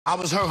I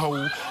was her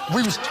hoe.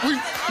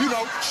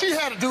 She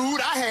had a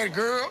dude, I had a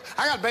girl.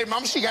 I got a baby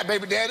mama, she got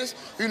baby daddies.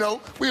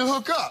 We'll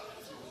hook up.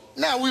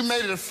 Now we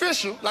made it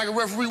official, like a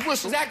referee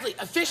whistle. Exactly,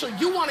 official.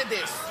 You wanted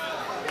this.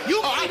 You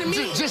came to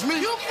me. Just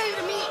me? You came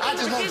to me. I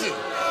just want you.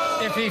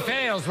 If he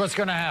fails, what's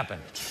going to happen?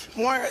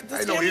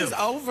 This game is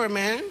over,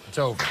 man. It's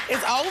over.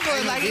 It's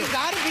over. Like, it's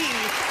got to be.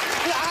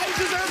 I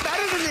deserve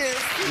better than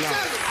this.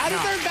 I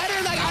deserve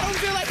better. Like, I don't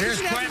feel like Here's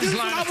you should have to Quentin's do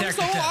lie this. I worked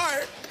detector so test.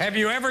 hard. Have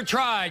you ever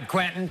tried,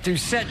 Quentin, to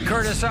set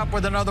Curtis up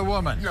with another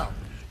woman? No.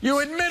 You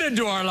admitted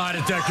to our lie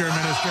detector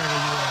administrator you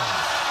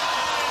are.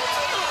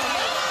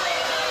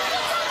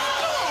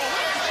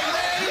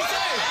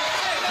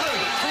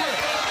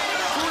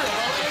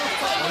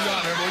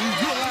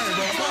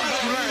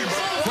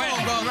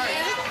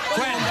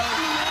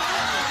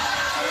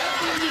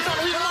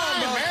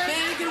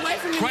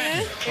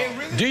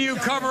 Quentin, do you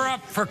cover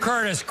up for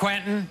Curtis,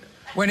 Quentin,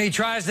 when he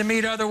tries to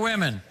meet other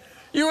women?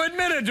 You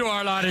admitted to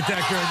our lie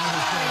detector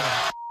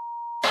administrator.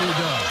 Who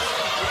does?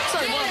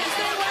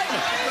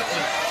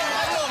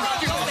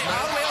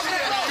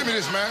 Give me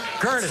this, man.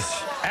 Curtis,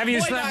 have you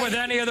slept with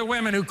any other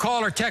women who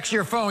call or text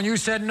your phone? You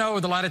said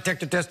no. The lie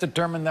detector test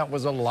determined that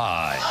was a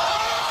lie.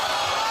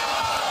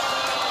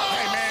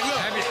 Hey, man, look.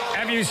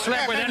 Have you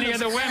slept with any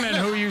other women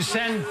who you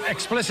send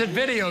explicit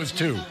videos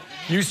to?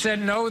 You said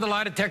no. The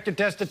lie detector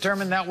test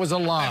determined that was a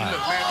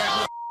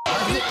lie.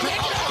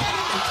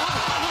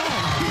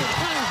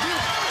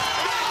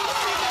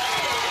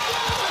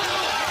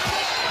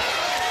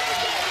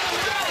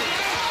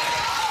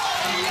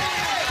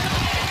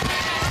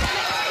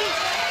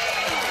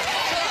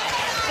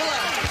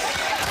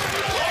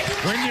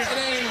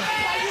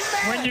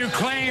 When you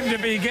claim to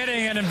be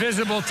getting an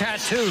invisible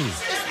tattoo,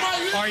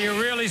 are you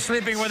really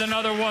sleeping with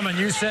another woman?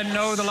 You said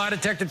no. The lie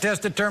detector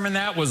test determined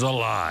that was a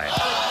lie.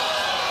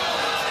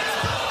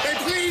 Hey,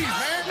 please,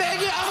 man.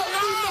 Get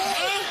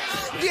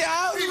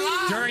out.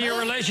 During your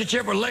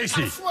relationship with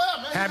Lacey,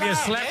 have you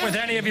slept with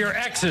any of your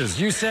exes?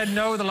 You said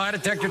no. The lie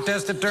detector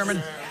test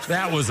determined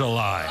that was a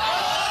lie.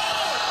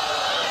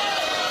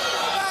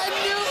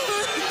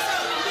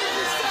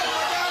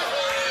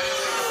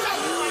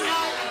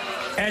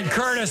 And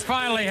Curtis,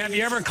 finally, have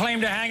you ever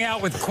claimed to hang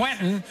out with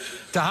Quentin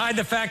to hide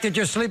the fact that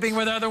you're sleeping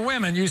with other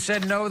women? You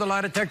said no. The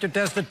lie detector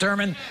test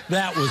determined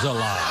that was a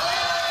lie.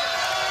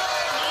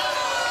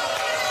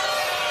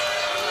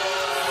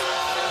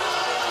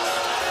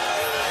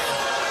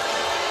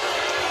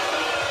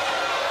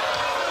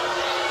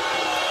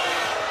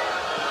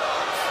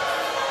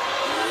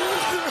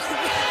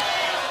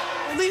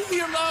 Leave me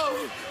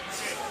alone.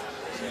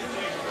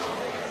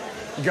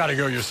 You got to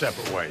go your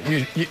separate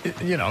way.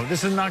 You know,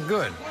 this is not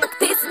good.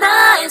 This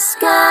nice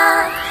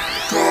guy.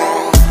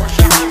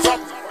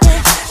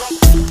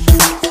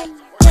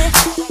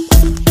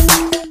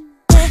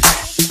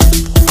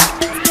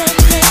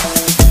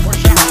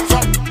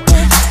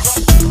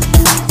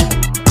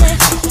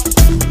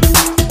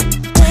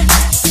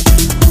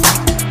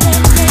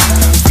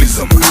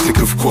 Влизам,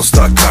 такъв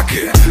коста как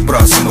е.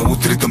 Правя се на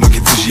утрите, ма ги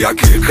движи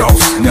як е.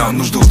 Хаос, няма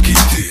нужда от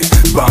кити.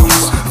 Баунс,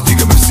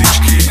 вдигаме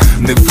всички.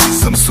 Не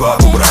влизам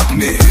слабо, брат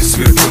ми.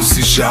 Свиркам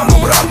си шано,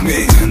 брат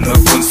ми.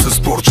 Навън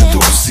с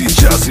порчето си.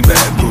 Джази ме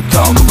е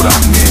брутално,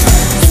 брат ми.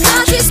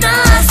 Скачи с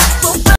нас.